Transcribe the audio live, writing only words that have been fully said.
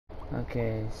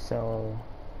Okay, so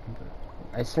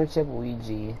I searched up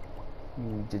Luigi,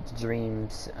 the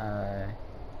Dreams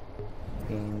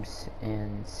games,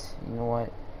 and you know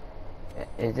what?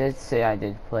 It did say I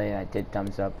did play, I did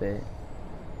thumbs up it,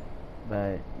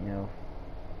 but you know,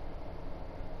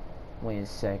 wait a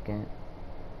second.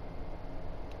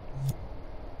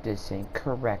 This ain't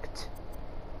correct.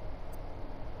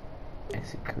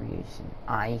 Exit creation.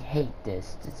 I hate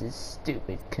this. This is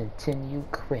stupid. Continue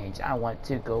cringe. I want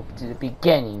to go to the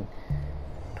beginning.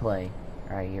 Play.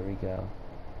 Alright, here we go.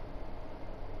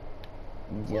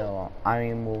 Yo, I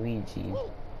am Luigi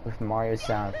with Mario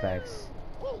sound effects.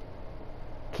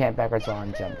 Can't backwards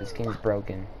on jump. This game's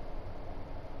broken.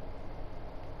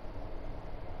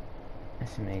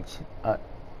 SMH.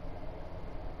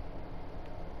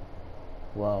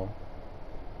 Whoa.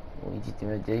 Luigi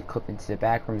did clip into the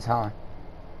back rooms, huh?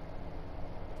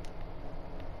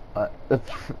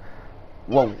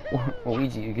 Whoa,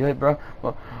 Luigi, you good, bro?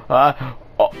 Yeah,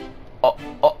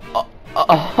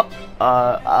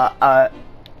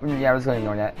 I was gonna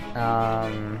ignore that.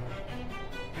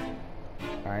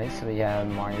 Alright, so we have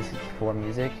Mario 64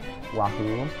 music.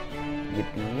 Wahoo.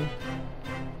 Yippee.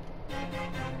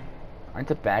 Aren't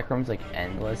the back rooms like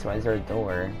endless? Why is there a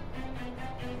door?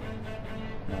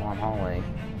 No, I'm hallway.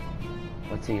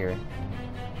 What's here?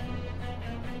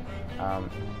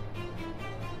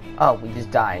 Oh, we just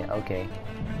died. Okay.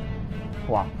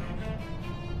 Wow.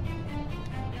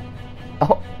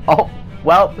 Oh,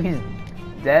 well, he's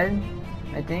dead,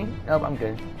 I think. Nope, I'm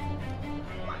good.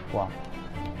 Wow.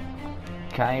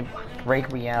 Can I break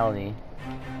reality?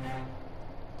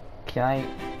 Can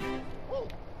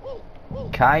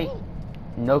I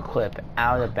no clip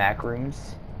out of the back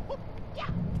rooms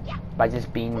by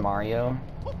just being Mario?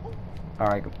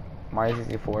 Alright, Mario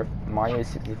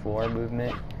 64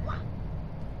 movement.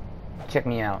 Check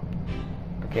me out.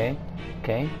 Okay?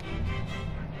 Okay?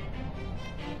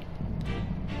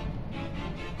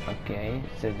 Okay,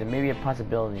 so there may be a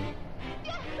possibility.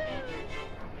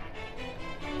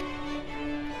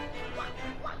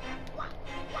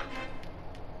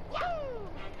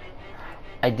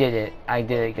 I did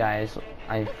it guys.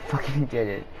 I fucking did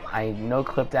it. I no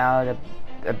clipped out of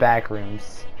the back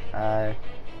rooms.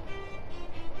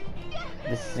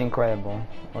 This is incredible.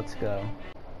 Let's go.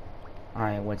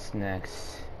 Alright, what's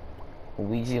next?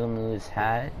 Luigi Lamu's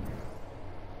hat.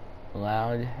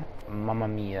 Loud. Mamma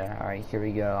Mia. Alright, here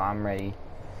we go. I'm ready.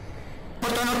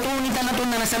 That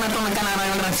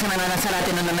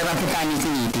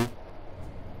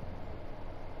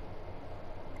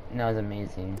was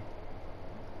amazing.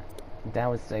 That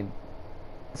was like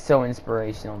so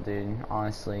inspirational, dude.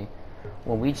 Honestly,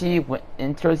 when Luigi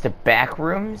enters the back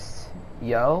rooms,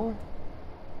 yo.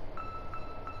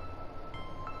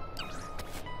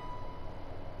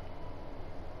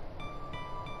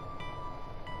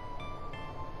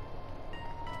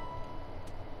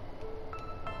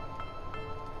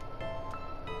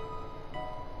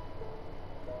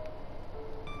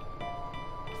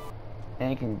 And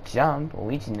you can jump.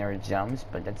 Luigi never jumps,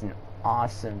 but that's an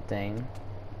awesome thing.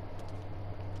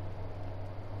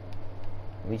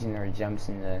 Luigi never jumps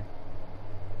in the...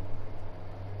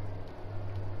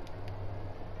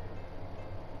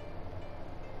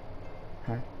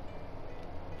 Huh?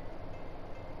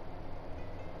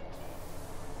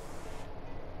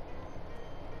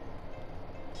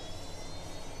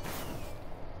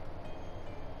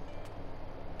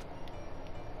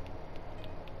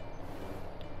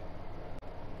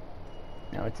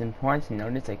 Now it's important to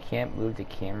notice I can't move the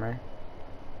camera.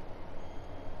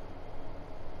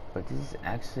 But this is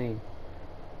actually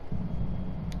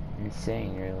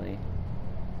insane, really.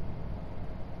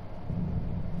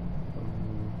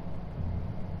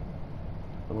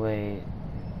 Wait.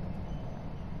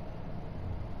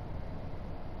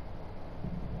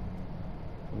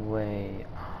 Wait.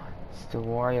 It's the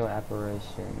Wario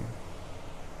apparition.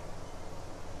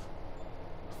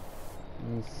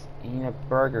 He's eating a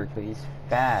burger because he's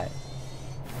fat.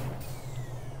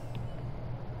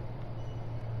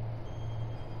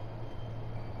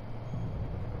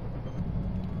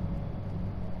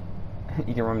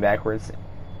 You can run backwards.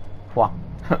 Wah.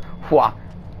 Wah.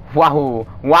 Wahoo.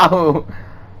 Wahoo.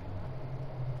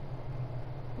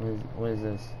 What is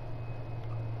this?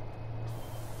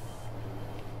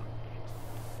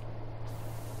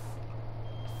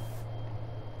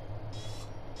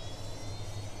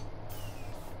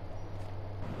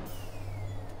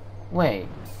 Wait.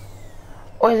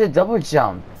 Oh, it's a double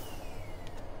jump.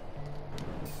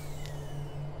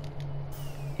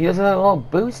 He does a little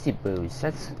boosty boost.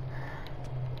 That's...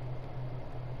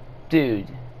 Dude.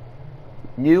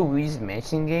 New Luigi's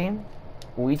Mansion game?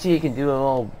 Luigi can do a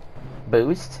little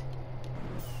boost?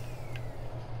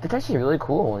 That's actually really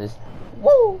cool. Just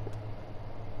woo,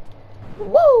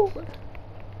 woo.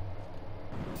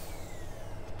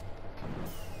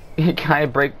 Can I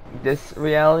break this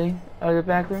reality of the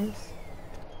backrooms?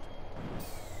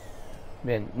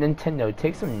 Man, Nintendo,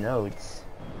 take some notes.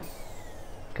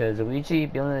 Cause Luigi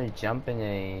being able to jump in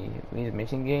a Luigi's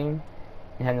Mansion game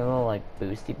and have a little like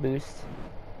boosty boost.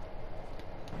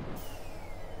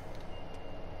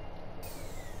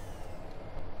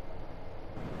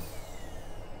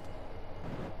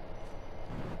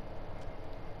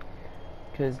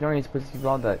 Because normally he's supposed to be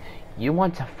all the, you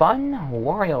want to fun?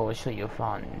 Wario will show you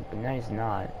fun. But now he's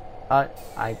not. I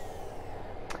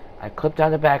clipped out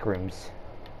the back rooms.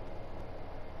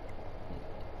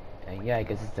 Yeah, I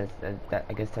guess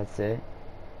I guess that's it.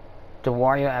 The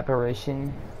Wario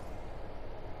apparition,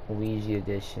 Luigi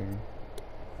edition.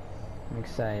 I'm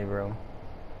excited, bro.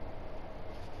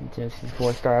 Nintendo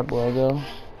 64 startup logo.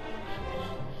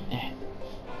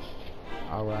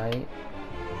 All right.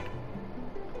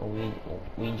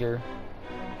 Ouija.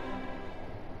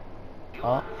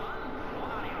 Oh.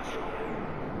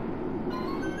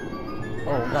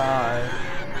 Oh god.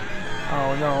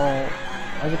 Oh no.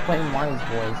 I was playing Mario's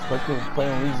voice. Let's go play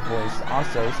Luigi's voice.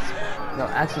 Also, no,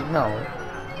 actually no.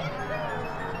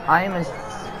 I am a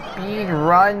speed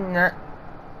runner.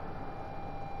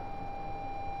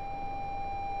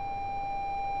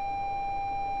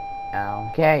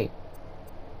 Okay.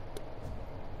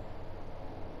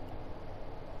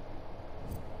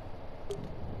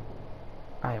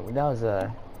 Alright, well, that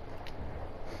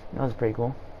was pretty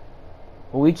cool.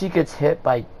 Luigi gets hit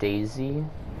by Daisy.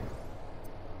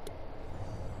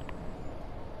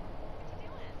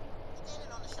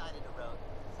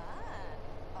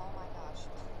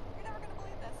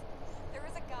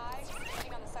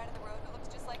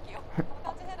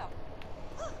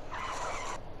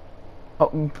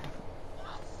 Oh.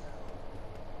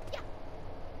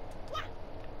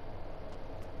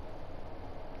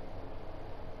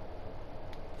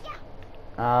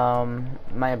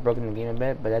 Might have broken the game a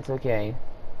bit, but that's okay.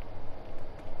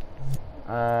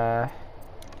 Alright,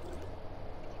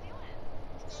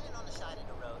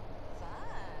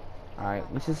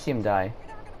 let's just see him die. You're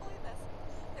never gonna believe this.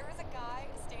 There is a guy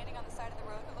standing on the side of the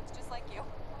road who looks just like you.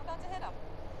 I'm about to hit him.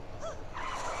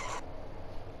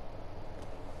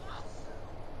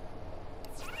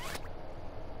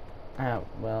 Oh,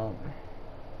 well,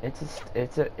 it's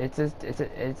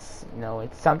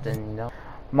something, you know.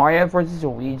 Mario vs.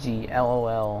 Luigi,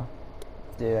 LOL.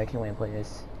 Dude, I can't wait to play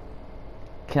this.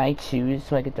 Can I choose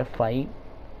so I get to fight?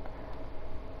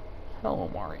 Hello,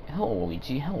 Mario. Hello,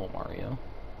 Luigi. Hello, Mario.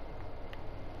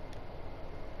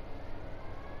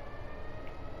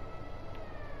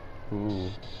 Ooh.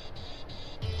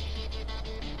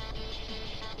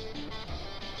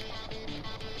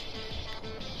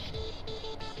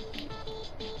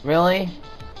 Really?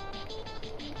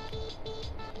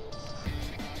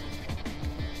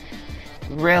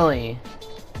 Really?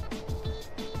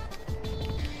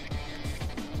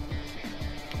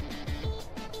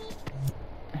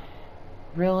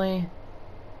 Really?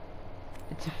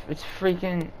 It's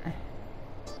freaking.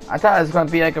 I thought it was gonna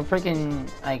be like a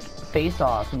freaking like face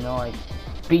off, you know, like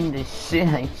beating the shit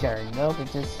out of each other. Nope,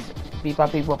 it's just beep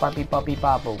bop beep bop beep bop beep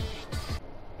bop.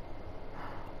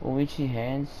 Luigi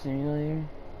Hand Simulator.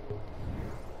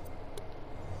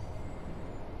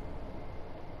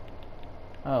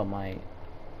 Oh my.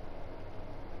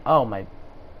 Oh my.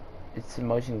 It's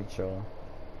motion control.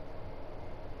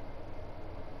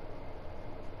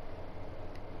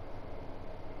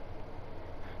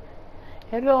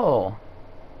 Hello.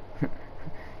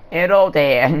 Hello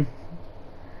there.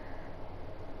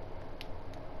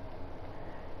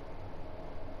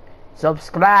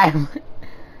 Subscribe.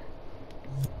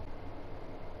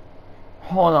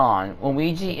 Hold on.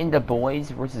 Luigi and the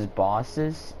Boys versus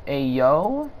Bosses.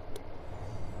 Ayo.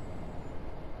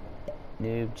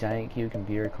 Noob, Giant Cube,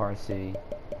 Computer, Car City.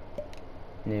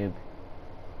 Noob.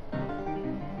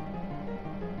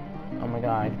 Oh my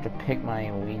god, I have to pick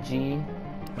my Luigi.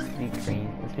 Let's be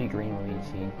green. Let's be green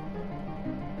Luigi.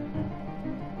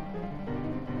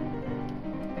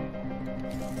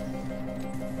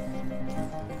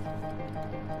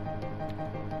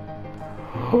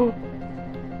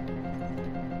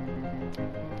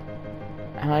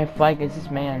 How do I fight against this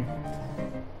man?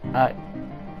 Fuck.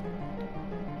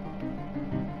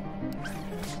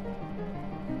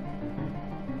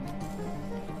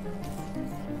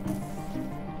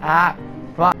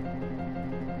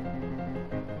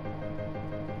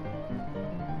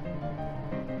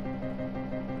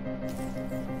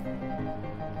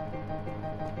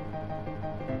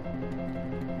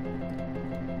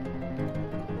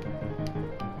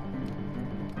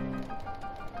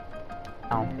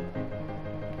 Ow.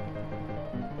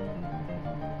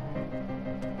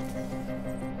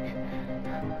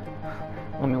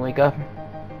 Let me wake up.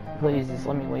 Please, just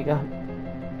let me wake up. I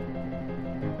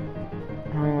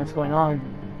don't know what's going on.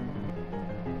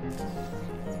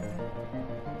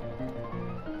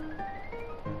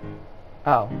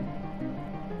 Oh.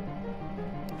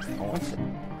 Oh, what's it?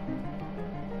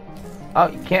 Oh,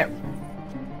 you can't.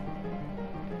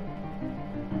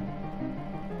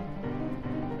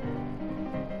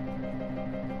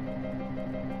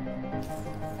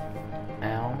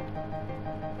 Ow.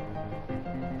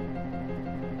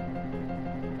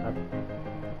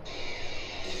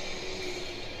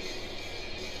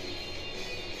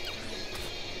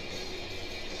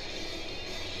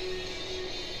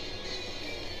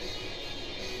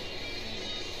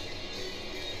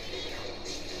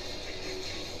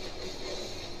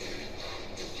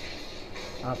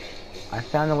 I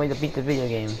found a way to beat the video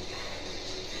game.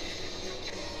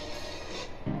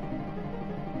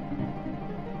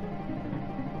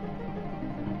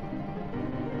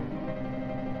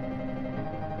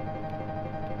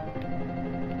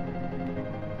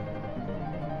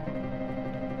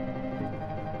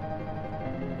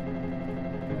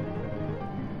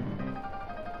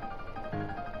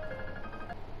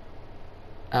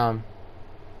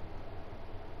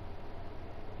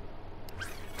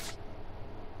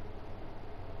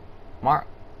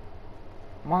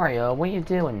 Mario, what are you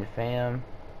doing, fam?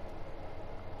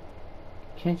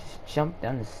 Can't you just jump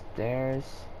down the stairs?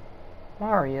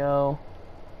 Mario,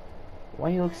 why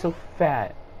you look so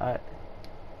fat?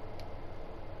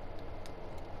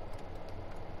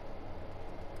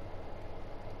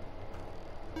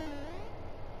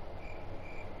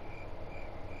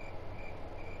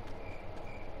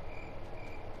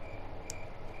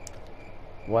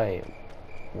 Wait,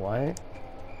 what?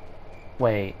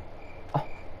 Wait. Oh.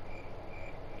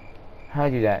 How do I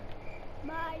do that?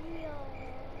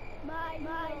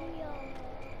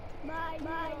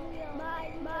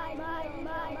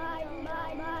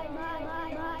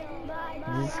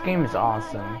 This game is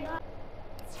awesome. What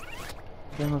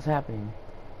the hell's happening?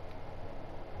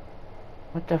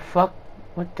 What the fuck?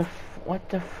 What the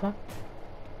fuck?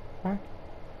 What?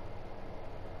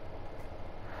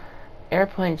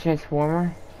 Airplane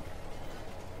transformer?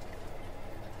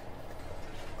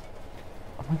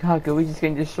 Oh my god, Luigi's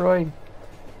getting destroyed.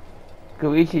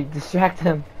 Luigi, distract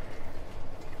him.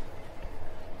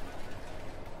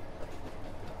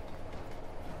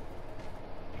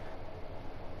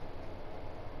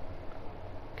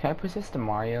 Can I possess the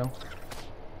Mario?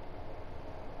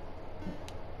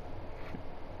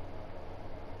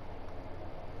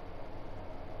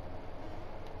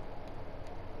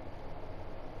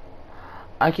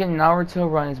 I can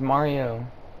Naruto run as Mario.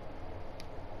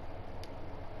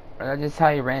 That's just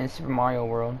how he ran in Super Mario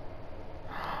World.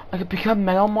 I could become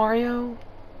Metal Mario?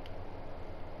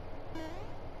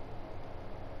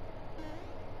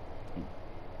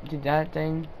 Did that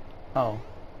thing? Oh.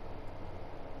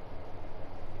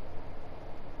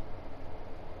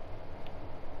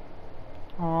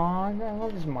 Aw, I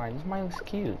love this Mario. This Mario looks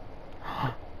cute.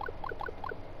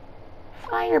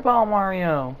 Fireball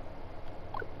Mario!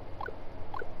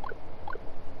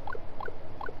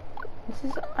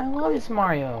 I love this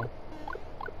Mario.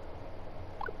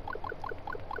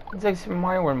 It's like Super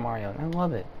Mario World Mario. I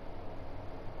love it.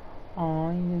 Oh,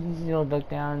 you little duck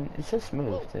down. It's so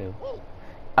smooth too.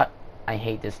 I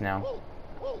hate this now.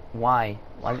 Why?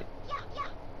 Why?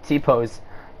 T-pose.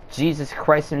 Jesus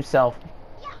Christ himself.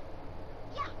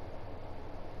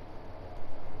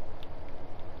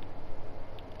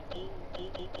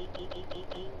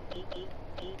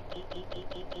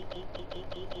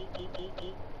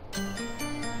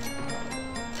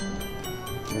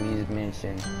 Luigi's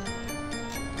Mansion.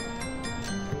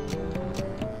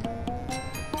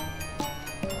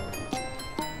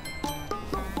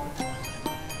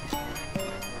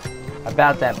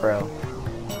 About that, bro.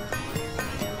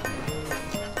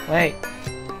 Wait.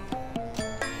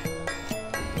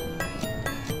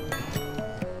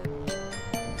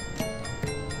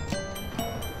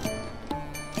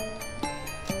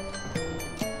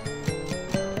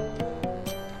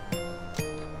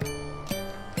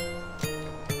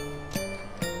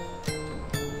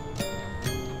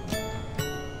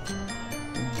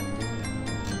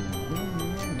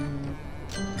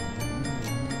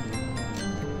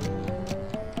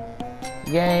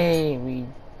 Yay, we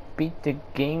beat the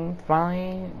game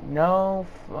finally? No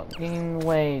fucking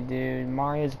way, dude.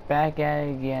 Mario's back at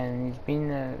it again.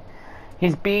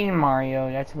 He's beating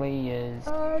Mario, that's what he is.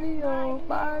 Mario,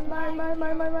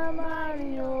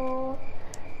 Mario.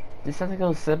 This sounds like a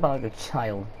little slip out like a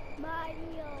child. Mario.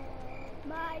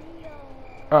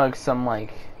 Or like some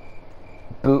like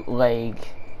bootleg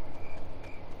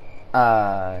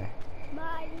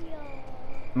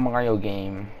Mario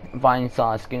game. Vine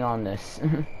Sauce, get on this.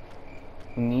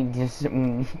 We need this.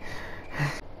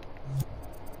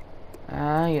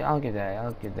 I'll get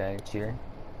that, cheer.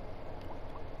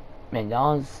 Man, that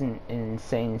was an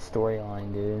insane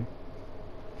storyline, dude.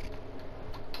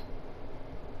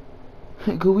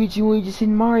 Luigi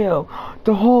saved Mario.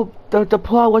 The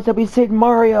plot was that we saved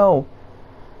Mario.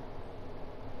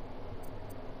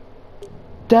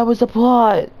 That was the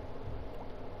plot.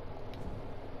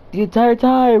 The entire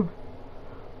time.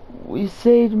 We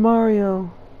saved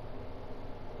Mario.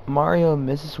 Mario and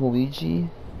Mrs. Luigi.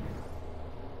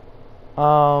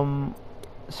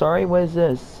 Sorry, what is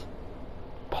this?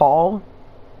 Paul?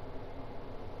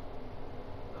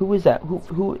 Who is that?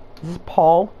 Who is this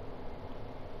Paul?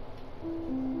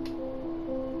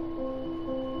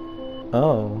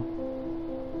 Oh.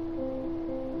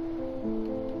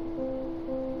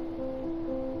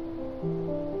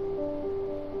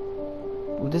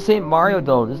 Well, this ain't Mario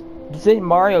though. This ain't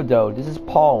Mario though. This is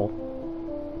Paul.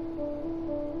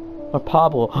 Or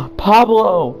Pablo.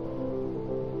 Pablo!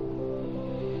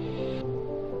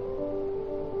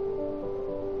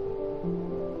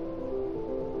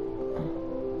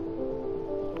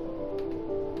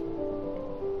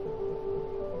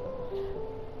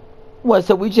 What,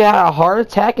 so we just had a heart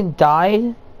attack and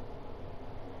died?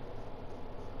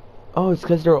 Oh, it's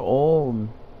because they're old.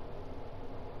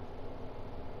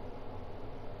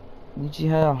 Luigi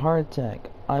had a heart attack.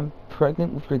 I'm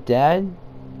pregnant with your dad?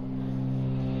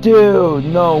 Dude,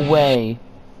 no way.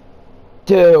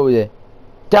 Dude,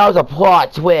 that was a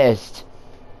plot twist.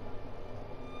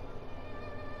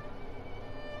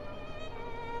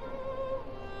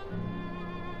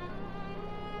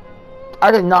 I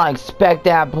did not expect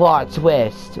that plot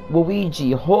twist.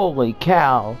 Luigi, holy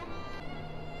cow.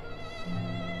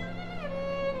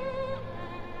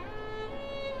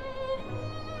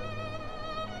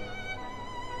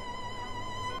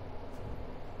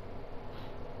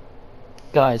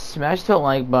 Guys, smash the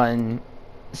like button.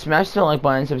 Smash the like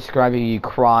button and subscribe if you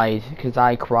cried, because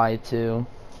I cried too.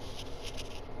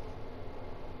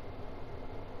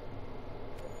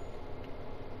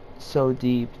 So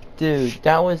deep. Dude,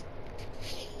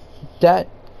 that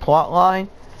plot line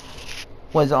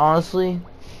was honestly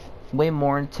way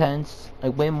more intense,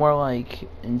 like way more like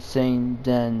insane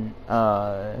than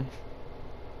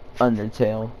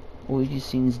Undertale. Luigi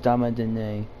seems dumber than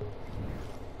they.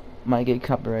 Might get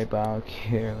copyright, but I don't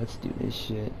care. Let's do this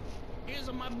shit.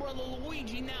 Here's my brother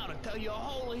Luigi now to tell you a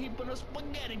whole heap of a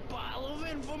spaghetti pile of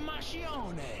information.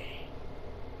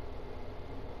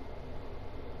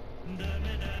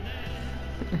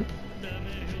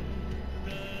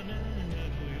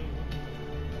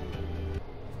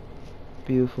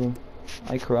 Beautiful.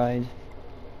 I cried.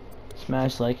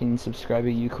 Smash like and subscribe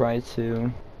if you cried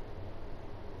too.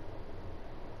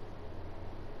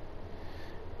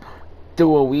 The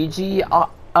Luigi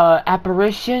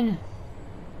apparition?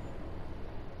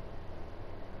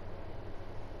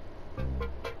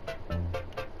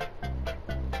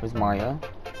 Where's Mario?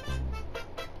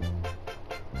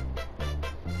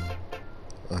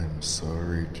 I'm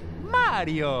sorry.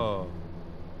 Mario!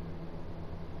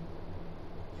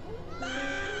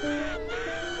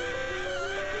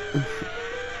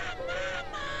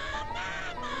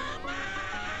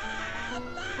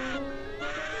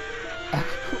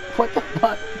 What the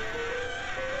fuck?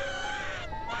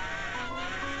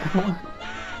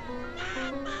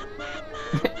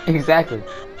 Exactly.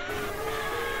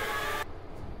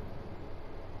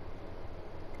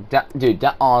 Dude,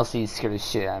 that honestly scared the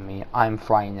shit out of me. I'm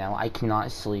frightened now. I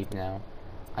cannot sleep now.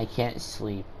 I can't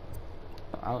sleep.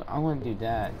 I want to do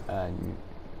that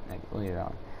later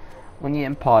on. When the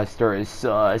imposter is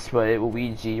sus, but it will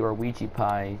Luigi or Ouija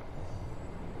pie.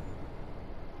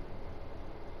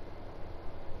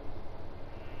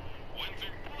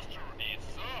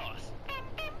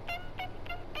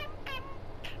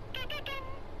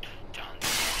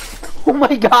 Oh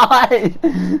my god!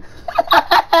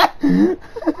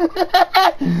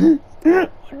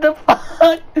 What the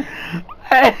fuck?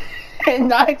 I did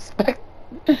not expect.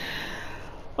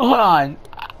 Hold on.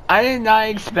 I did not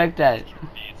expect that.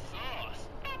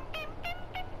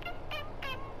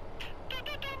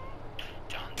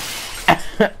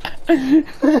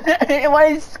 Why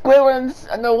is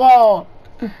Squidward on the wall?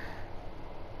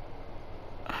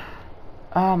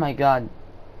 Oh my god.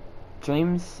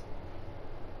 Dreams.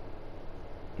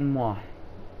 Mwah.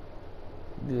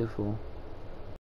 Beautiful.